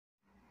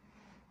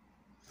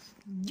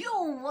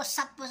Yo! What's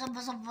up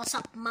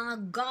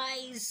mga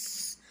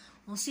guys?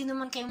 Kung sino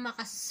man kayong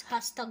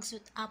hashtag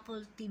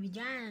SweetApple TV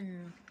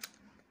dyan,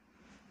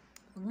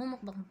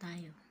 magmumukbang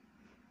tayo.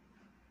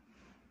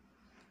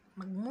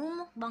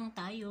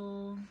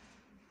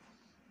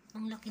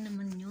 Ang laki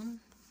naman yun.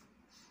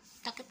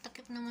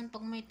 Takip-takip naman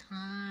pag may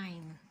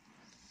time.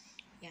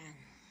 Yan.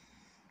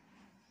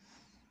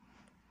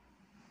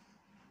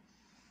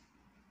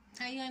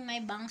 Tayo ay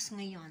may bangs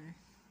ngayon.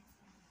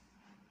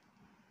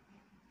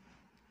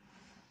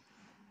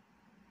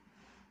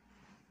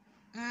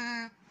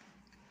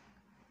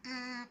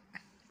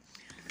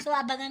 So,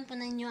 abangan po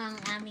ninyo ang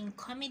aming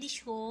comedy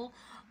show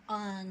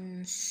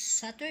on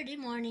Saturday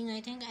morning,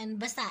 I think. And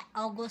basta,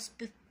 August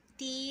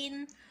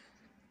 15,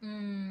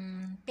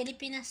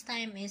 Pilipinas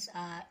time is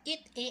 8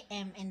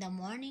 a.m. in the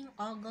morning.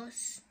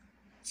 August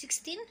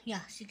 16?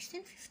 Yeah,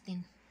 16,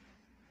 15.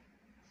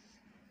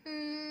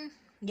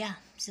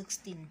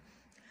 16.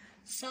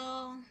 So,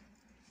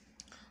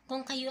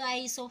 kung kayo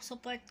ay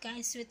support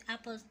guys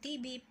SweetApple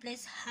TV,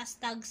 please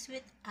hashtag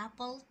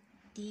SweetApple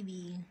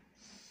TV.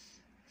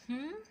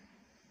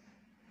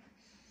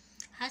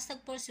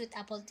 Hashtag for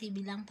SweetApple TV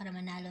lang para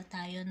manalo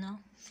tayo,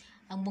 no?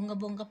 Ang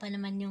bongga-bongga pa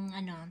naman yung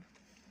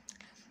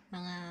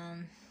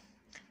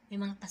may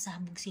mga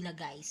pasabog sila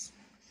guys.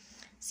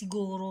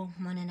 Siguro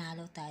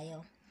mananalo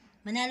tayo.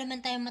 Manalo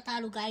man tayo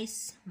matalo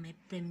guys, may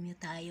premyo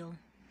tayo.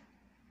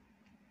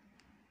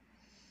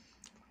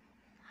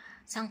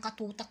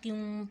 Sangkatutak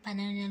yung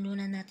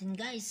pananalunan natin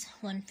guys.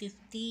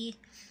 150,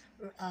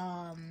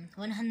 100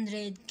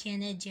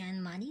 Canadian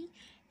money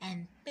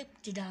and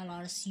 $50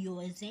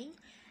 USA.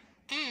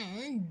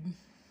 And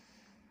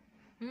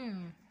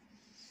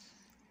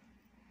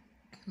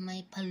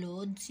may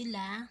pa-load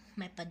sila,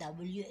 may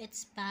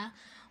pa-WH pa.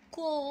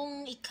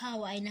 Kung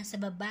ikaw ay nasa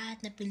baba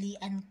at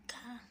napilian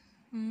ka,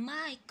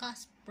 may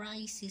cash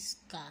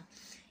prizes ka.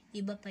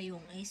 Iba pa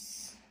yung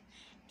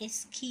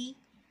SK.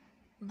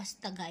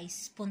 Basta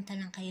guys, punta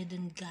lang kayo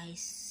dun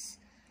guys.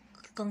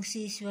 Kung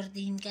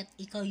siswertihin ka at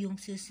ikaw yung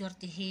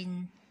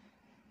siswertihin,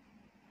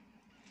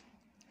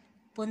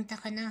 punta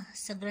ka na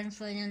sa grand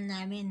final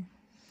namin.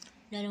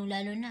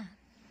 Lalong-lalo na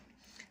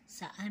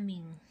sa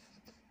aming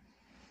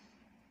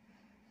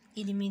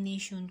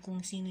elimination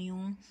kung sino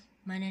yung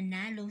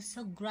mananalo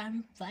sa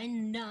grand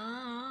final.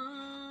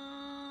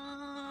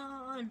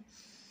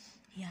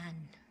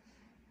 Yan.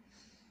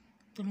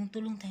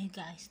 Tulong-tulong tayo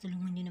guys.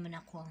 Tulungan niyo naman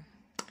ako.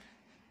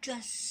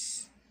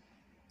 Just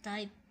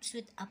type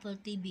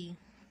SweetApple TV.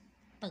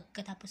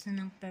 Pagkatapos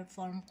na ng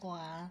perform ko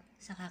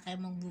saka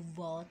kayo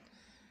mag-vote.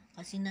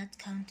 Kasi not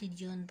counted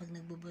yun pag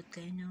nag-vote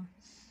kayo, no?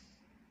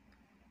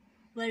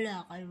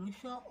 Wala kayo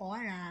sa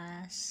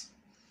oras.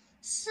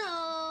 So,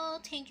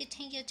 thank you.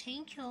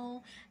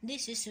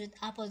 This is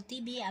SweetApple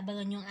TV.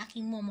 Abangan yung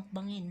aking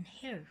mumukbangin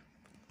here.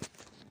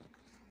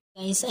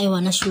 Guys, I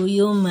wanna show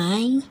you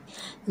my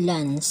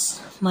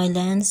lunch. My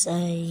lunch,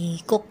 I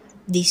cook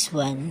this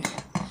one.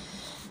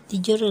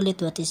 Did you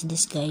relate what is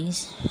this,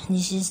 guys?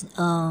 This is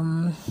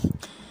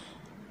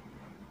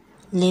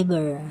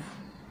liver.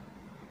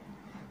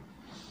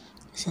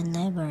 It's a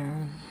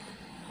liver.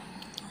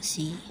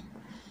 See?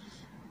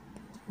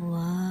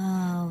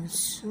 Wow,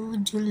 so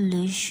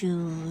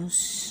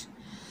delicious.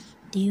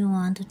 Do you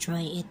want to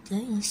try it,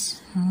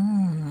 guys?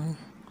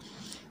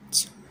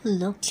 It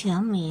looks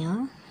yummy,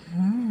 huh?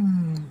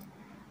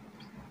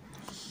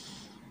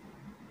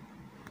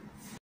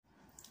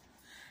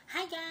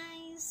 Hi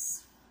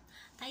guys!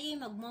 Tayo'y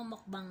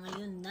magmumukbang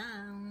ngayon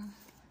ng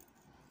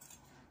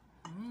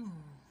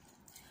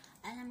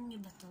alam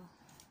niyo ba to?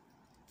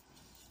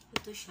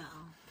 Ito siya,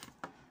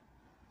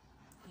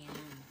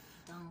 Yan.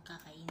 Ito ang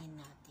kakainin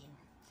natin.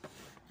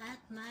 At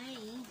may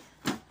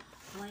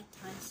white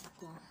rice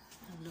ako.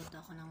 Nagluto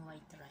ako ng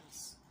white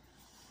rice.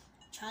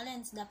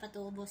 Challenge, dapat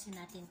uubusin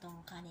natin tong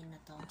kanin na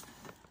to.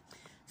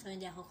 So,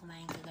 hindi ako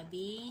kumain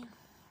kagabi.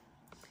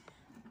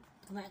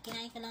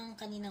 Kinain ko lang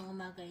kaninang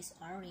umaga is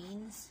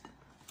orange.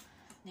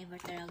 Never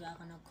talaga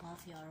ako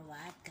nag-coffee or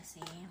what.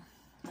 Kasi,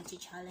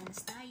 mag-challenge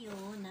tayo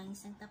ng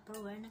isang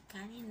Tupperware na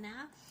kanin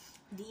na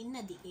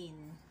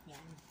diin.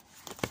 Yan.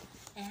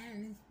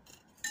 And,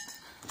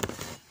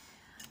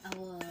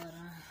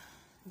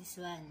 this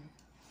one.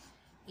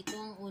 Ito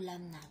ang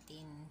ulam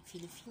natin.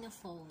 Filipino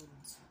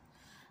foods.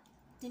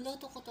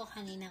 Niluto ko to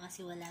kanina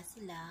kasi wala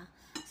sila.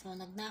 So,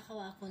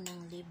 nagnakaw ako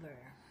ng liver.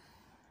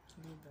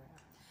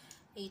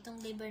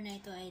 Itong liver na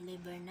ito ay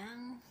liver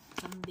ng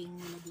kambing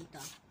nila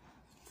dito.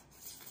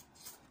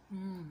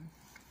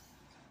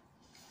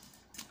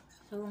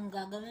 So, ang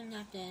gagawin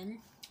natin,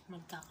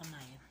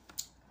 magkakamay.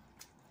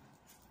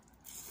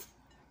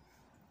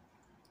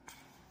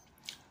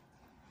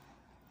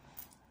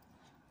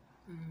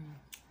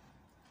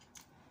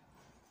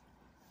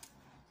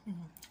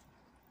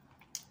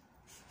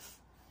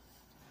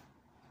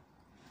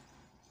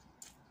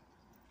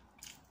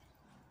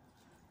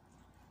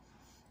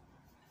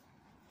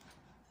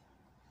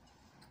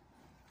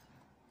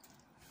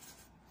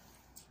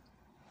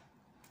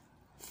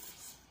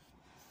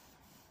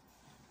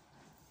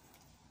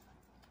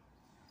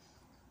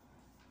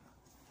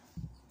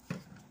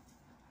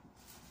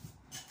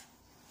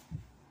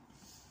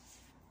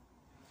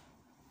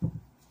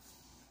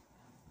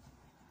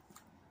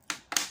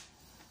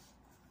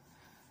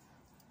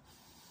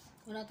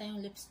 Wala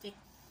tayong lipstick.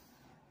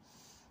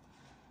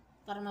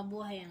 Para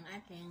mabuhay ang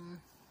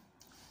ating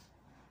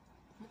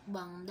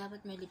mukbang, dapat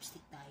may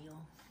lipstick tayo.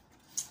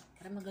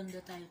 Para maganda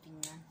tayo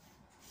tingnan.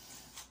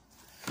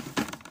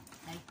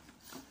 Ay,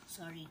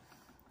 sorry.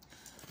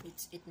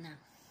 It's it na.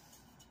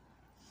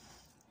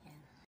 Yan.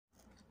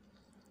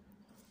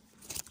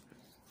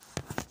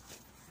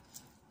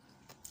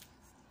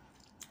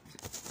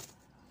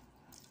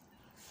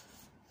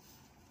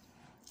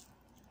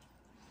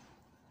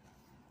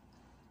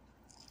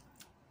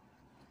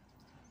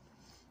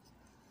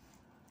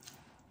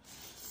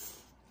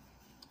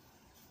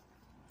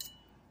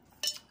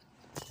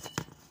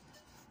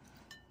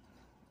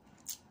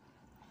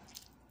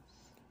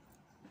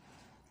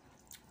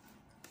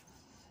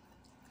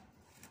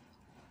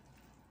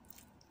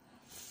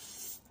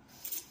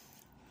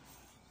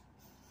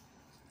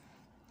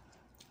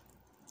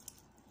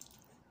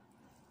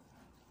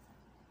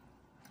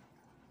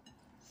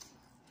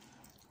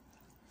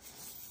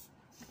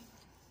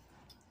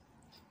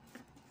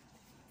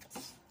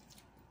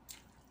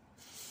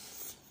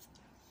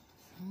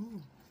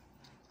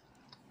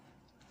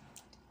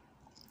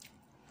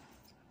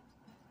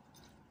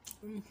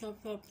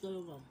 Sarap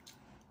talaga.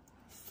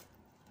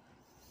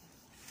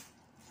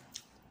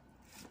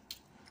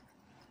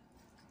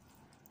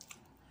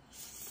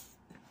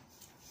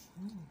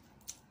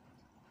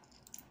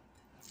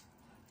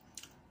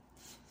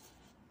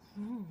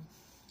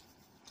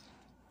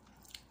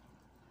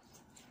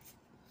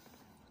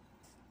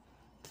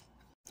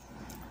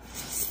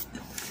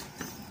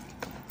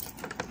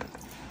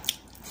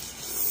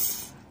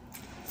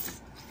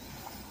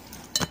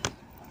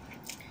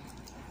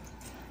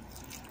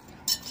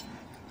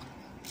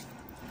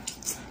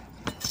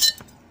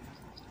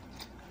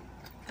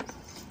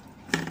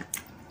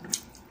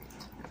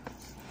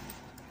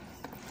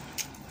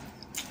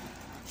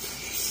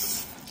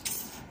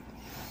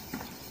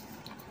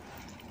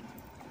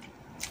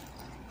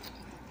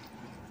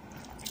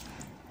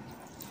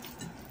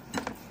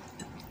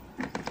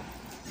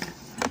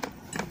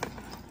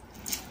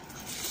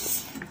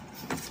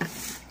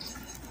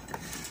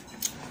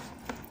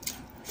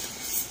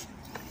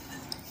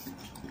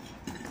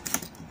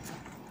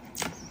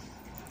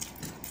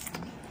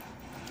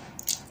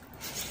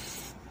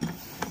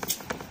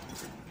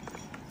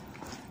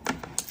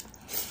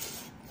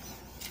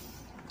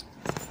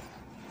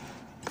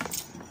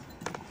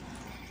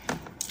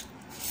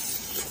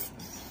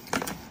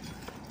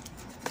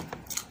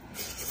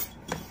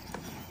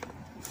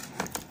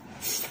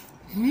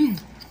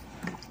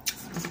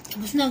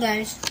 Tapos na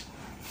guys.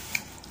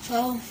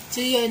 So,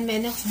 see you in my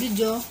next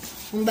video.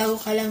 Kung bago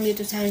ka lang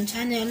dito sa aking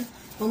channel,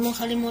 huwag mong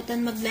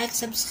kalimutan mag-like,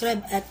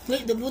 subscribe, at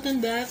click the button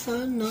bell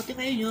for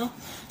notify nyo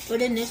for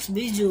the next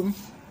video.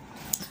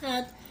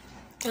 At,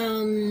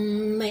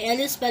 may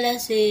alias pala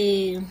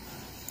si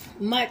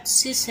Mart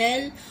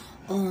Cecil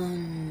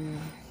on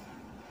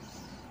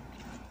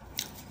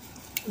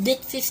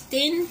date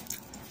 15.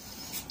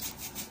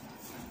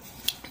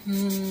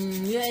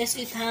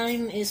 USA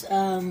time is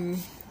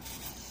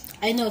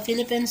I know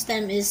Philippines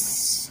time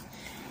is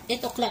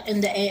 8 o'clock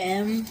in the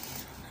AM.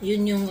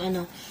 Yun yung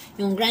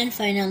yung grand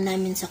final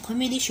namin sa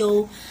comedy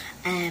show.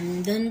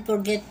 Don't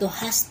forget to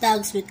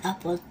hashtag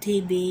SweetApple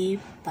TV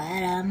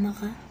para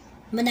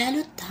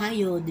manalo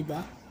tayo, di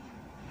ba?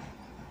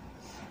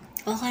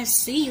 Okay,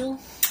 see you.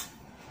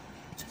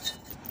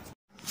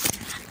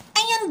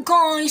 Ayan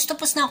guys,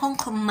 tapos na akong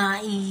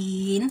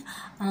kumain.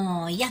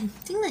 Oh, yan,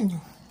 tingnan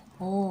nyo.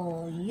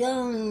 Oh,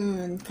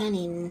 yan.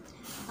 Kanin.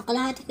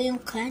 Nakalahati ko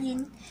yung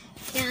kanin.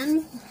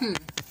 Yan.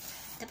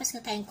 Tapos na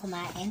tayong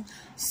kumain.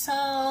 So,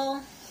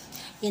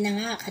 yun na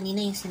nga.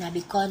 Kanina yung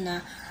sinabi ko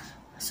na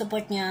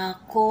support niya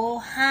ako.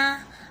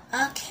 Ha?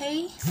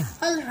 Okay?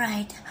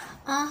 Alright.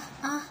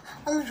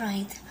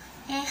 Alright.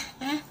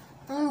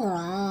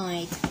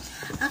 Alright.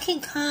 Okay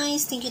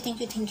guys. Thank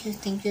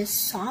you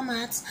so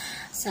much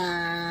sa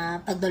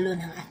pagdalo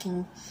ng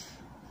aking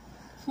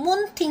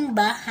munting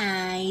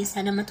bahay.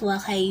 Sana matuwa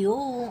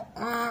kayo.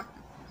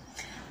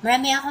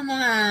 Marami ako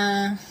mga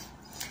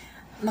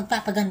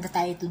magpapaganda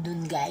tayo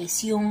dun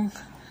guys. Yung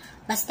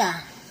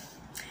basta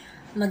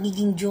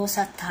magiging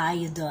Diyosa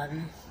tayo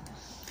dun.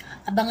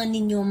 Abangan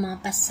ninyo mga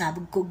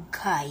pasabog ko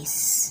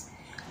guys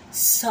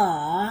sa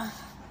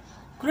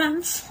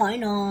grand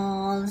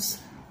finals.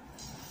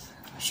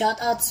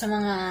 Shout out sa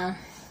mga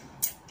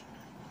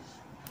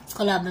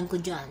kalaban ko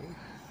dyan.